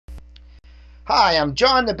Hi, I'm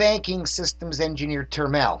John, the banking systems engineer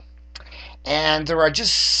Termel. And there are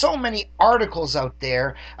just so many articles out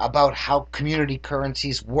there about how community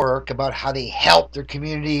currencies work, about how they help their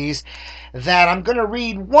communities, that I'm going to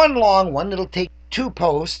read one long one. It'll take two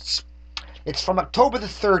posts. It's from October the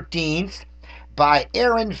 13th by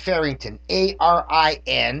Arin Farrington,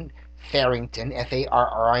 Arin Farrington, Farrington,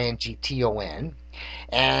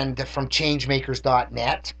 and from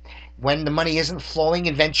changemakers.net. When the money isn't flowing,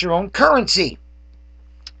 invent your own currency.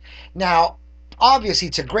 Now, obviously,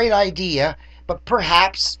 it's a great idea, but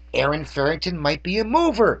perhaps Arin Farrington might be a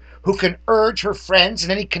mover who can urge her friends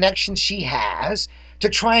and any connections she has to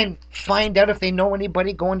try and find out if they know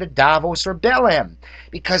anybody going to Davos or Belém.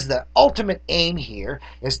 Because the ultimate aim here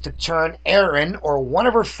is to turn Arin or one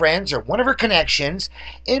of her friends or one of her connections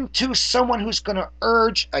into someone who's going to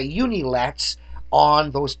urge a unilet's on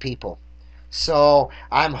those people. So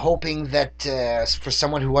I'm hoping that for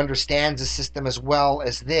someone who understands the system as well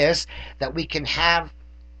as this, that we can have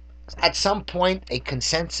at some point a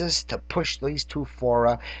consensus to push these two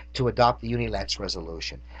fora to adopt the UNILETS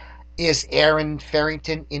resolution. Is Arin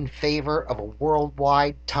Farrington in favor of a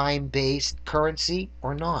worldwide time-based currency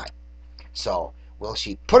or not? So will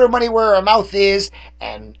she put her money where her mouth is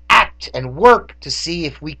and act and work to see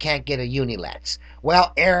if we can't get a UNILETS?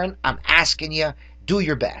 Well, Arin, I'm asking you, do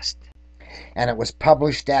your best. And it was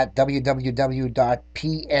published at www.pnyv.org.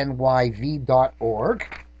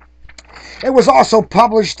 It was also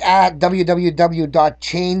published at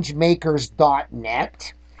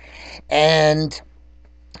www.changemakers.net. And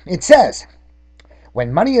it says,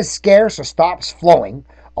 when money is scarce or stops flowing,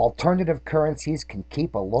 alternative currencies can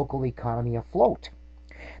keep a local economy afloat.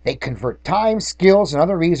 They convert time, skills, and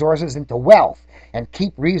other resources into wealth and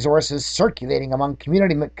keep resources circulating among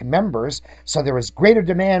community members so there is greater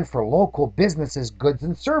demand for local businesses, goods,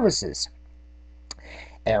 and services.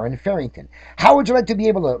 Arin Farrington. How would you like to be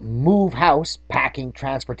able to move house, packing,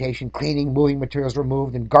 transportation, cleaning, moving materials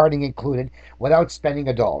removed, and gardening included, without spending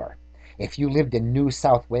a dollar? If you lived in New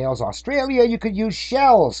South Wales, Australia, you could use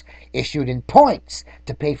shells issued in points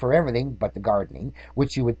to pay for everything but the gardening,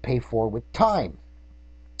 which you would pay for with time.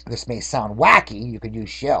 This may sound wacky. You could use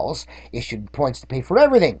shells issued points to pay for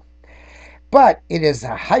everything. But it is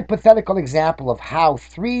a hypothetical example of how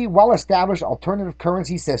three well-established alternative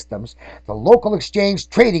currency systems, the local exchange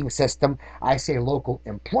trading system, I say local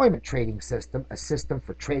employment trading system, a system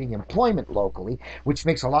for trading employment locally, which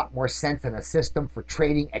makes a lot more sense than a system for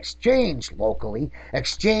trading exchange locally.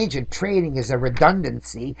 Exchange and trading is a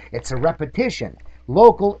redundancy. It's a repetition.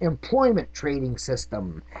 Local employment trading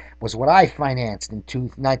system was what I financed in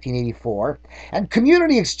 1984. And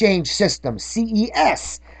community exchange system,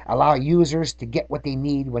 CES, allow users to get what they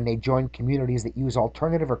need when they join communities that use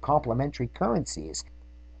alternative or complementary currencies.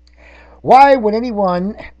 Why would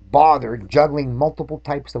anyone bother juggling multiple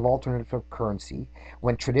types of alternative currency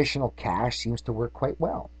when traditional cash seems to work quite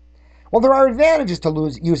well? Well, there are advantages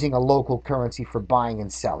to using a local currency for buying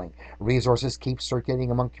and selling. Resources keep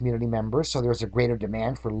circulating among community members, so there's a greater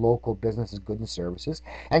demand for local businesses, goods, and services,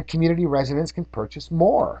 and community residents can purchase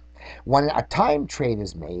more. When a time trade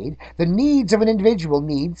is made, the needs of an individual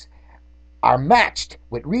needs are matched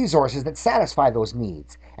with resources that satisfy those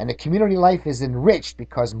needs, and the community life is enriched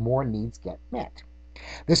because more needs get met.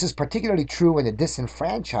 This is particularly true when the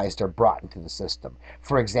disenfranchised are brought into the system.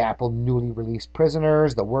 For example, newly released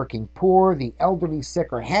prisoners, the working poor, the elderly,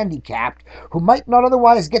 sick, or handicapped who might not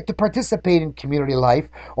otherwise get to participate in community life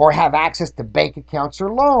or have access to bank accounts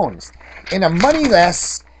or loans. In a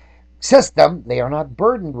moneyless system, they are not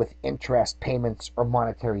burdened with interest payments or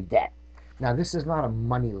monetary debt. Now, this is not a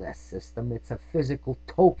moneyless system. It's a physical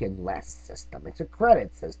token-less system. It's a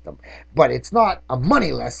credit system. But it's not a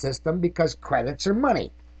moneyless system because credits are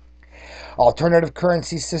money. Alternative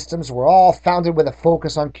currency systems were all founded with a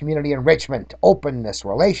focus on community enrichment, openness,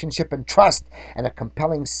 relationship, and trust, and a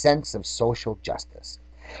compelling sense of social justice.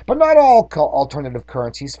 But not all alternative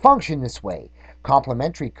currencies function this way.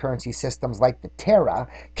 Complementary currency systems like the Terra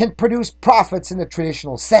can produce profits in the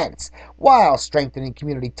traditional sense, while strengthening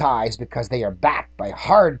community ties because they are backed by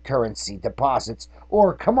hard currency deposits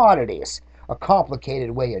or commodities. A complicated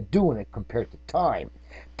way of doing it compared to time.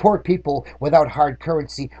 Poor people without hard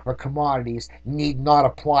currency or commodities need not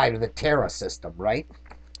apply to the Terra system, right?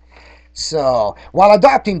 So, while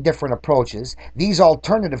adopting different approaches, these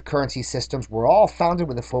alternative currency systems were all founded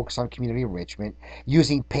with a focus on community enrichment,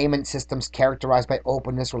 using payment systems characterized by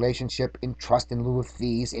openness, relationship, and trust in lieu of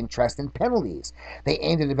fees, interest, and penalties. They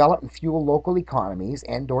aim to develop and fuel local economies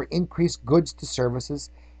and/or increase goods and services,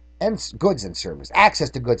 access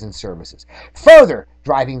to goods and services. Further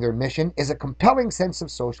driving their mission is a compelling sense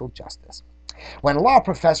of social justice. When law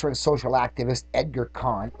professor and social activist Edgar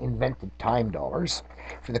Kahn invented time dollars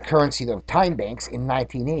for the currency of time banks in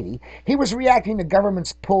 1980, he was reacting to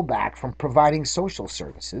government's pullback from providing social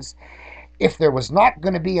services. If there was not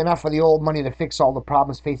going to be enough of the old money to fix all the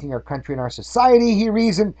problems facing our country and our society, he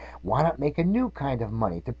reasoned, why not make a new kind of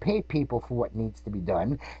money to pay people for what needs to be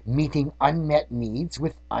done, meeting unmet needs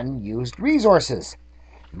with unused resources?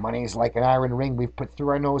 Money's like an iron ring we've put through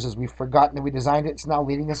our noses. We've forgotten that we designed it. It's now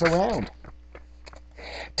leading us around.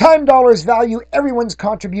 Time dollars value everyone's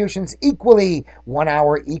contributions equally. 1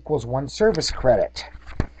 hour equals 1 service credit.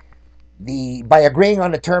 By agreeing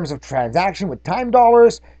on the terms of transaction with time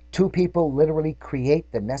dollars, two people literally create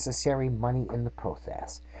the necessary money in the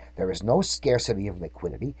process. There is no scarcity of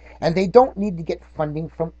liquidity, and they don't need to get funding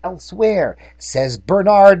from elsewhere, says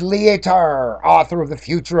Bernard Lietaer, author of The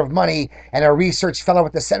Future of Money and a research fellow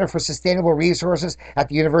at the Center for Sustainable Resources at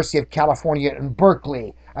the University of California in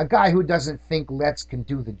Berkeley. A guy who doesn't think Let's can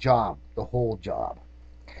do the job, the whole job.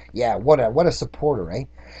 Yeah, what a supporter, eh?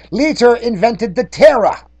 Lietaer invented the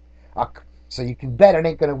Terra, so you can bet it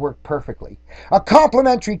ain't going to work perfectly. A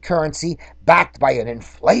complementary currency backed by an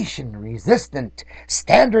inflation-resistant,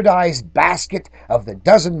 standardized basket of the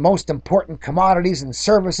dozen most important commodities and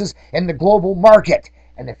services in the global market.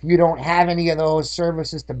 And if you don't have any of those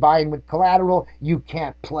services to buy in with collateral, you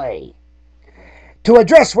can't play. To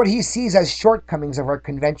address what he sees as shortcomings of our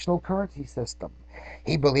conventional currency system,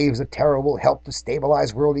 he believes the Terra will help to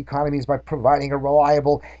stabilize world economies by providing a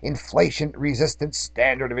reliable, inflation-resistant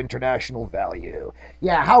standard of international value.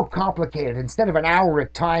 Yeah, how complicated. Instead of an hour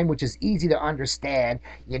at time, which is easy to understand,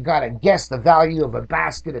 you gotta guess the value of a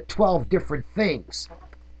basket of 12 different things.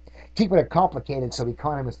 Keeping it complicated so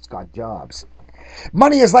economists got jobs.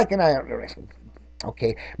 Money's like an iron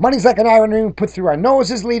ring put through our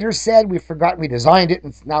noses, leaders said. We've forgotten we designed it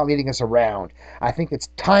and it's now leading us around. I think it's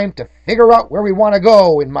time to figure out where we want to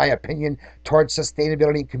go, in my opinion, towards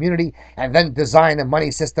sustainability and community, and then design a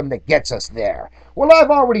money system that gets us there. Well,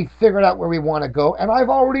 I've already figured out where we want to go, and I've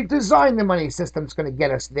already designed the money system that's going to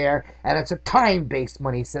get us there, and it's a time-based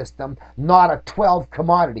money system, not a 12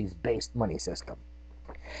 commodities-based money system.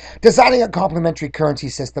 Designing a complementary currency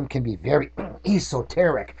system can be very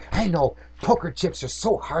esoteric. I know, poker chips are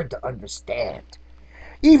so hard to understand.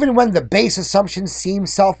 Even when the base assumptions seem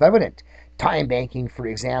self-evident. Time banking, for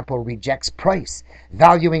example, rejects price,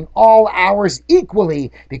 valuing all hours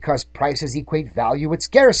equally because prices equate value with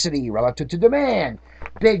scarcity relative to demand.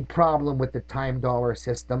 Big problem with the time dollar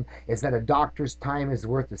system is that a doctor's time is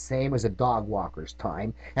worth the same as a dog walker's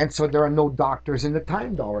time, and so there are no doctors in the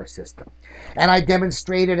time dollar system. And I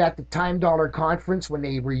demonstrated at the time dollar conference, when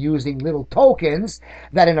they were using little tokens,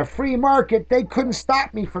 that in a free market they couldn't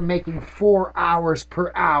stop me from making 4 hours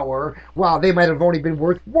per hour, while they might have only been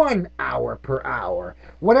worth 1 hour per hour.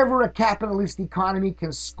 Whatever a capitalist economy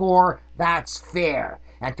can score, that's fair.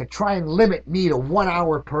 And to try and limit me to 1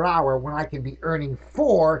 hour per hour when I can be earning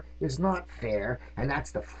 4 is not fair. And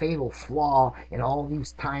that's the fatal flaw in all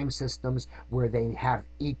these time systems where they have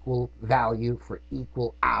equal value for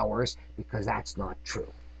equal hours, because that's not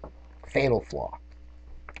true. Fatal flaw.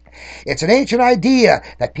 It's an ancient idea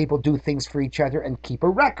that people do things for each other and keep a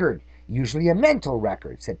record, usually a mental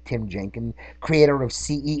record, said Tim Jenkins, creator of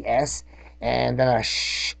CES and an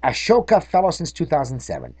Ashoka Fellow since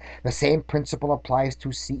 2007. The same principle applies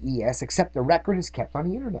to CES, except the record is kept on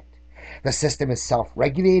the internet. The system is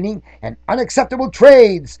self-regulating, and unacceptable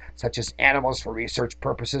trades, such as animals for research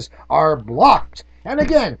purposes, are blocked. And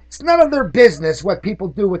again, it's none of their business what people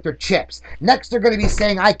do with their chips. Next, they're going to be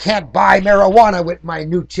saying, I can't buy marijuana with my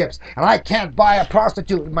new chips, and I can't buy a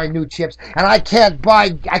prostitute with my new chips, and I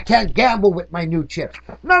can't gamble with my new chips.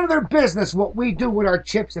 None of their business what we do with our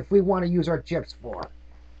chips if we want to use our chips for.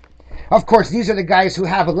 Of course, these are the guys who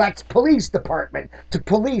have a Let's Police department to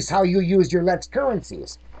police how you use your Let's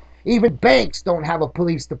currencies. Even banks don't have a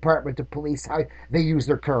police department to police how they use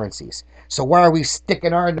their currencies. So why are we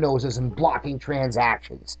sticking our noses and blocking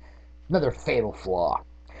transactions? Another fatal flaw.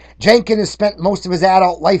 Jenkins has spent most of his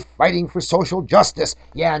adult life fighting for social justice,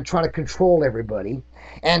 and trying to control everybody,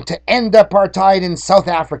 and to end apartheid in South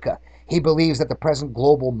Africa. He believes that the present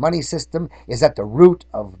global money system is at the root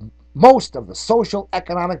of most of the social,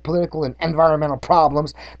 economic, political, and environmental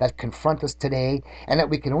problems that confront us today, and that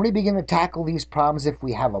we can only begin to tackle these problems if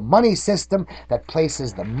we have a money system that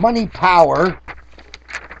places the money power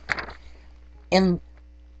in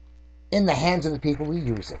the hands of the people who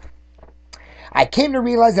use it. I came to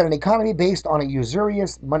realize that an economy based on a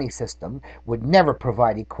usurious money system would never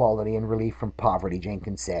provide equality and relief from poverty,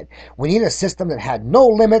 Jenkins said. We need a system that had no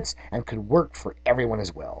limits and could work for everyone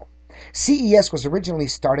as well. CES was originally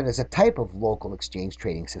started as a type of local exchange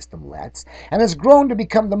trading system, Let's, and has grown to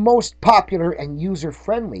become the most popular and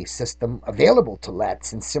user-friendly system available to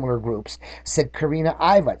Let's and similar groups, said Karina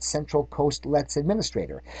Ivat, Central Coast Let's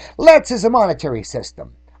administrator. Let's is a monetary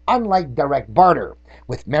system, unlike direct barter,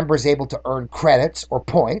 with members able to earn credits or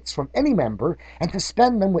points from any member and to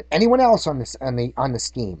spend them with anyone else on the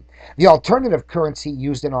scheme. The alternative currency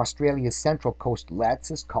used in Australia's Central Coast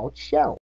Let's is called Shell.